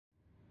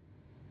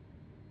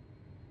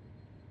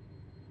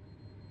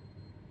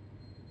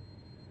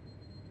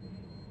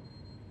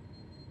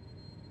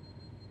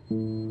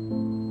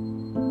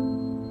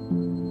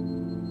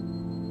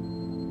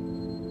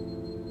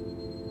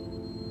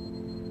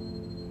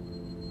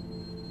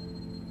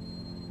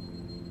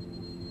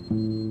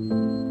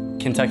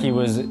Kentucky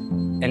was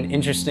an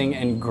interesting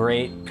and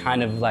great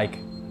kind of like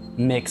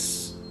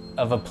mix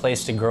of a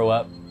place to grow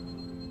up.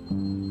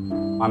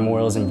 My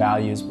morals and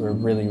values were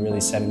really,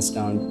 really set in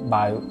stone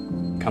by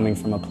coming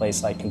from a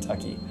place like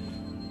Kentucky.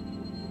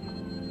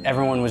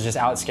 Everyone was just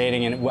out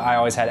skating, and I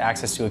always had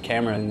access to a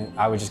camera, and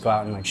I would just go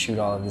out and like shoot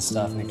all of this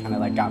stuff, and it kind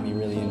of like got me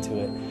really into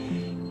it.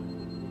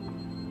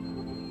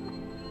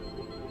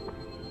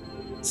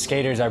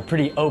 Skaters are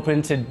pretty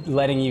open to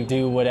letting you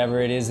do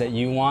whatever it is that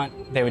you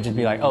want. They would just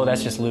be like, oh,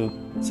 that's just Luke.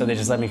 So they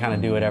just let me kind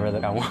of do whatever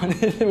that I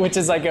wanted, which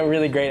is like a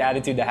really great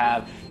attitude to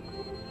have.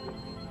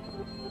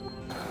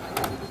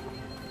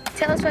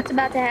 Tell us what's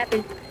about to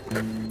happen.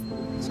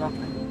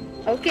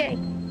 Something. Okay.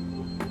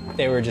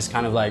 They were just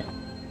kind of like,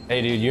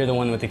 hey dude, you're the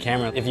one with the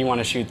camera. If you want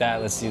to shoot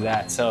that, let's do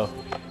that. So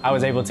I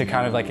was able to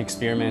kind of like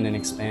experiment and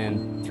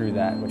expand through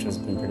that, which has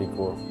been pretty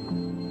cool.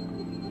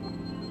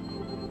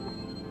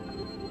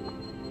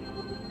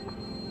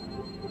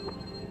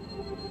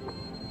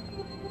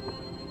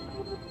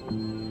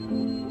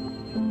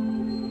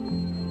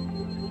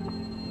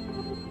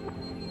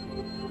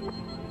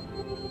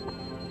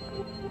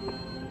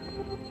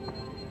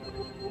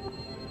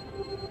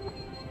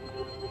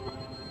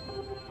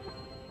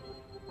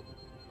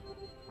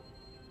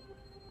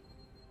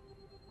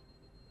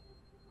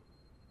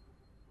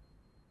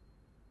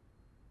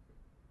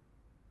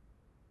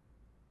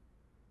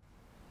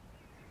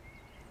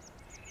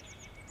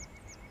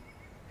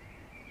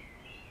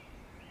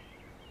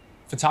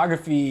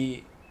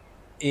 Photography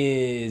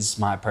is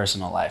my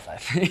personal life, I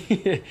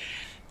think.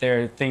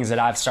 There are things that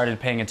I've started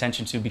paying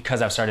attention to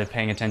because I've started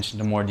paying attention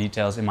to more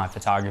details in my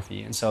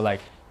photography. And so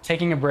like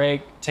taking a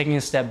break, taking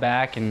a step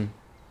back and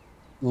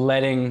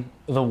letting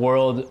the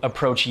world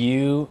approach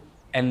you,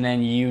 and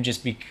then you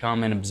just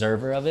become an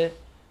observer of it.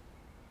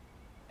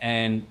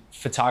 And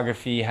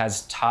photography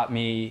has taught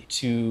me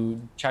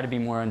to try to be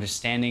more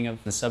understanding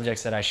of the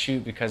subjects that I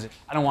shoot, because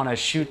I don't want to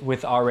shoot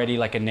with already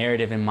like a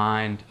narrative in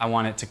mind. I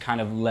want it to kind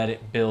of let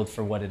it build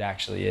for what it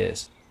actually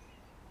is.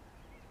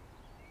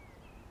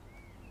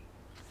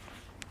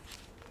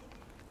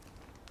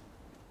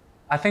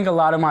 I think a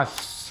lot of my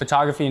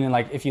photography, and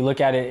like if you look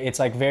at it, it's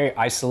like very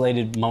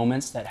isolated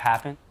moments that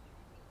happen.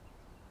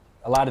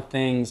 A lot of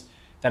things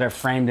that are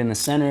framed in the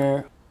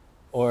center,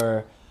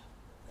 or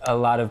a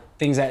lot of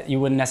things that you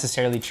wouldn't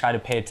necessarily try to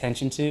pay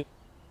attention to,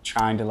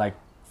 trying to like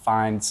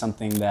find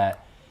something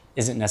that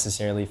isn't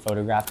necessarily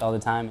photographed all the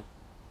time.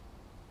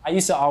 I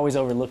used to always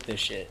overlook this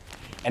shit,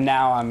 and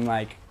now I'm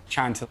like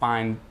trying to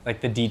find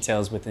like the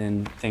details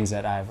within things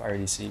that I've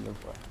already seen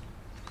before.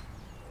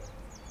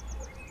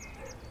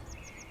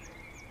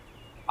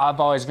 I've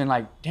always been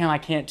like, damn, I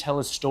can't tell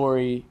a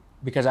story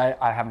because I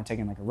haven't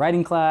taken like a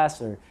writing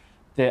class, or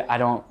that I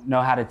don't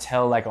know how to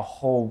tell like a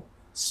whole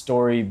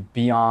story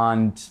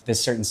beyond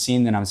this certain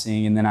scene that I'm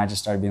seeing. And then I just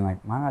started being like,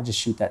 why don't I just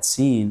shoot that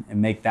scene and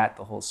make that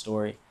the whole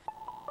story?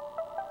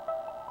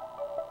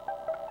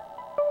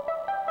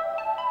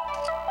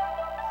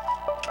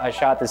 I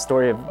shot this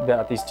story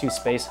about these two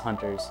space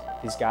hunters,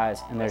 these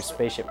guys, and their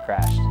spaceship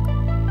crashed.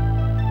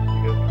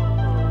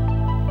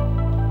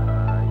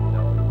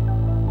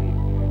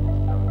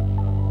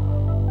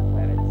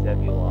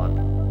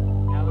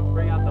 Now let's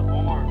bring out the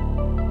arm.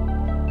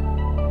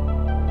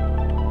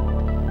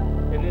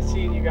 In this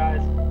scene, you guys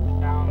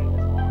found this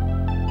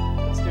arm.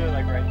 Let's do it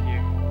like right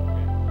here.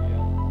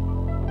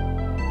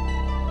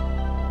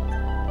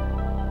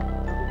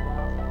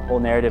 The whole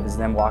narrative is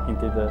them walking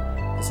through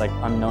this like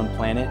unknown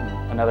planet,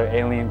 and another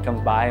alien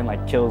comes by and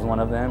like kills one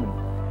of them.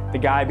 And the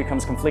guy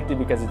becomes conflicted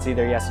because it's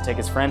either he has to take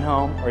his friend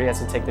home or he has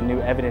to take the new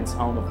evidence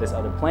home of this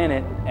other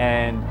planet,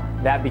 and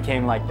that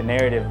became like the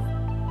narrative.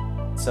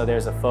 So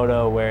there's a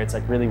photo where it's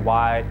like really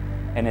wide,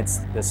 and it's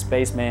the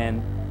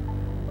spaceman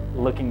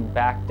looking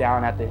back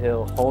down at the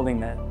hill, holding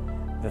the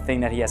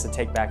thing that he has to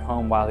take back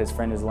home while his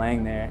friend is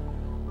laying there.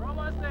 We're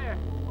almost there.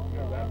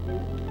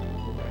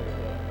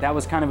 That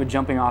was kind of a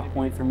jumping off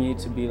point for me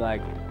to be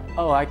like,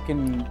 oh, I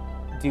can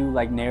do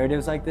like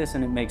narratives like this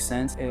and it makes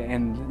sense,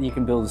 and you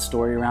can build a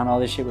story around all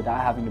this shit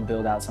without having to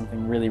build out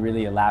something really,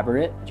 really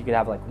elaborate. You could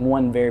have like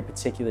one very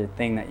particular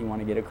thing that you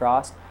want to get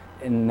across,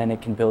 and then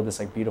it can build this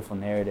like beautiful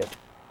narrative.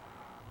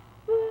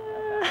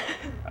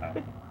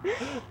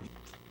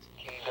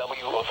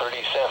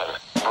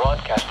 EW037,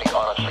 broadcasting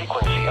on a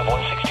frequency of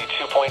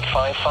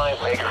 162.55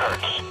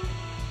 megahertz.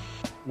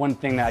 One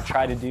thing that I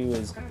try to do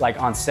is, like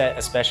on set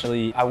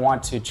especially, I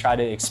want to try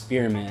to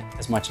experiment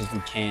as much as we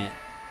can.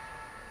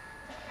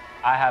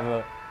 I have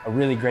a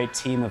really great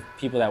team of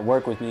people that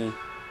work with me.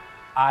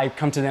 I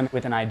come to them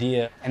with an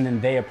idea, and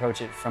then they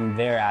approach it from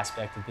their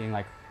aspect of being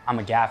like, I'm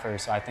a gaffer,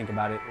 so I think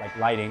about it like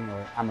lighting,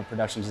 or I'm a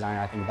production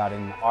designer, I think about it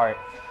in the art.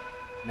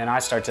 And then I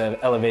start to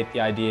elevate the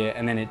idea,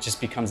 and then it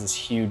just becomes this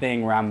huge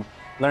thing where I'm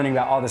learning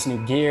about all this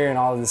new gear and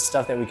all this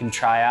stuff that we can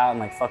try out and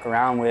like fuck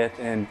around with.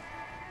 And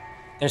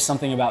there's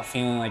something about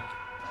feeling like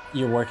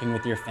you're working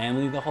with your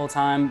family the whole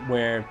time,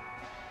 where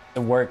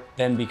the work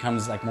then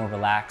becomes like more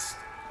relaxed,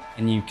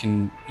 and you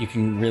can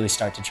really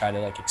start to try to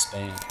like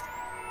expand.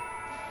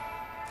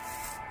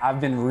 I've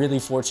been really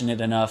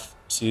fortunate enough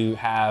to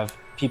have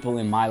people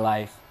in my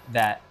life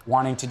that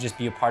wanting to just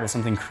be a part of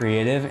something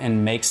creative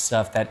and make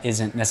stuff that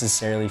isn't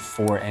necessarily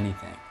for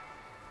anything.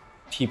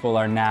 People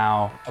are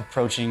now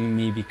approaching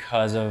me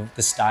because of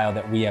the style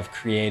that we have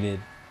created.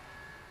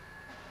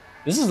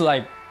 This is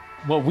like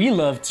what we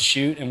love to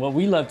shoot and what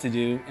we love to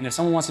do, and if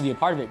someone wants to be a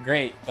part of it,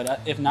 great, but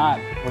if not,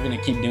 we're gonna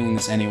keep doing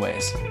this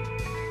anyways.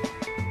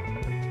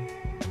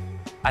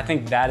 I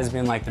think that has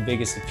been like the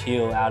biggest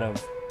appeal out of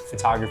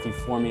photography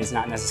for me, is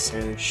not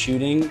necessarily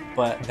shooting,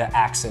 but the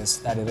access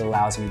that it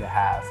allows me to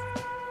have.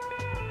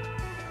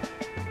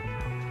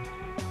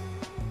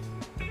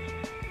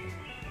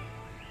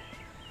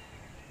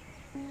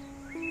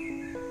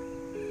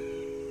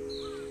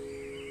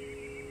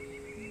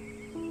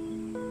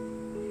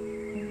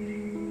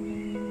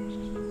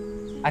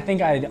 I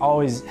think I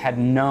always had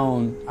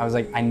known, I was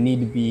like, I need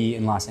to be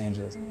in Los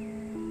Angeles.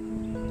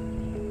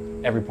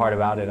 Every part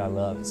about it I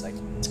love. It's like,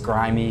 it's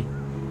grimy,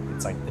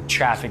 it's like the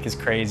traffic is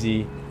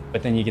crazy,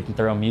 but then you get to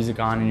throw music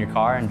on in your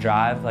car and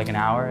drive like an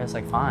hour, it's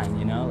like fine,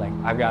 you know? Like,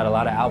 I've got a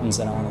lot of albums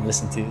that I want to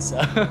listen to,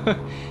 so.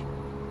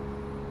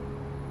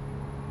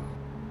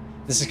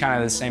 This is kind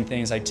of the same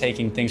thing as like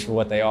taking things for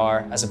what they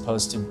are, as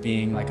opposed to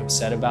being like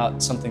upset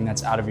about something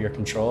that's out of your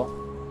control.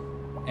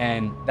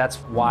 And that's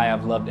why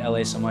I've loved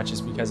LA so much,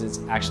 is because it's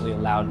actually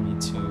allowed me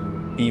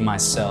to be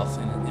myself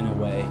in a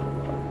way.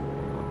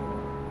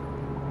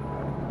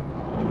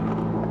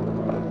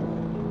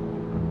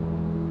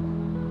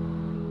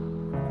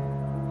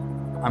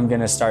 I'm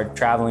gonna start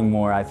traveling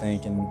more, I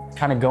think, and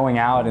kind of going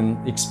out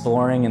and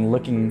exploring and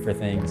looking for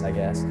things, I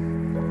guess.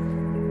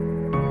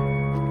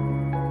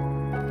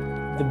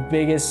 The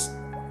biggest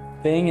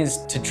thing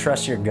is to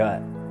trust your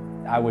gut.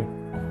 I would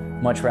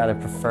much rather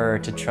prefer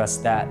to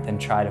trust that than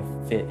try to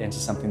fit into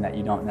something that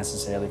you don't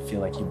necessarily feel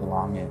like you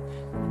belong in.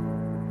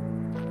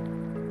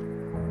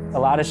 A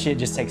lot of shit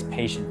just takes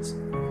patience.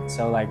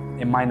 So like,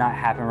 it might not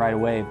happen right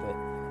away, but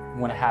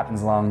when it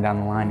happens along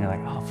down the line, you're like,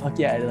 oh fuck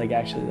yeah, it like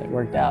actually like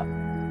worked out.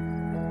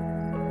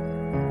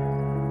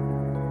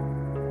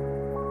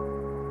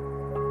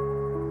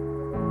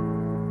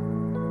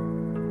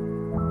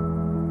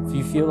 If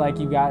you feel like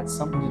you got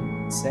something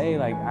to say,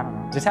 like, I don't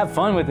know, just have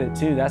fun with it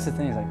too. That's the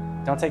thing, is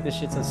like, don't take this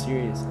shit so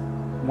serious.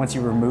 Once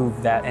you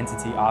remove that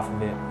entity off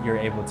of it, you're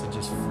able to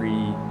just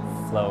free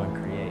flow and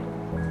create.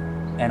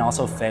 And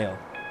also fail.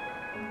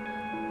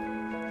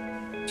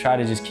 Try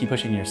to just keep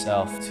pushing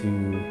yourself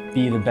to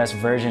be the best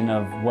version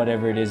of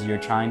whatever it is you're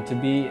trying to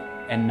be,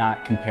 and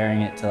not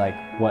comparing it to like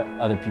what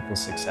other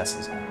people's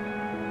successes are.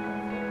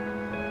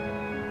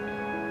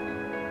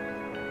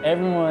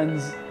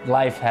 Everyone's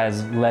life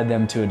has led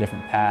them to a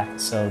different path,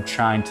 so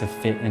trying to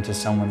fit into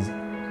someone's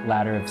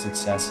ladder of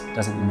success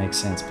doesn't make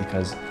sense,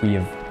 because we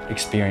have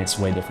experienced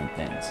way different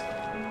things.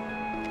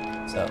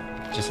 So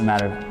it's just a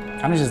matter of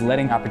kind of just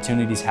letting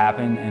opportunities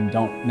happen, and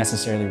don't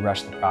necessarily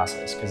rush the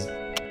process, because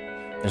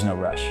there's no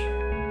rush.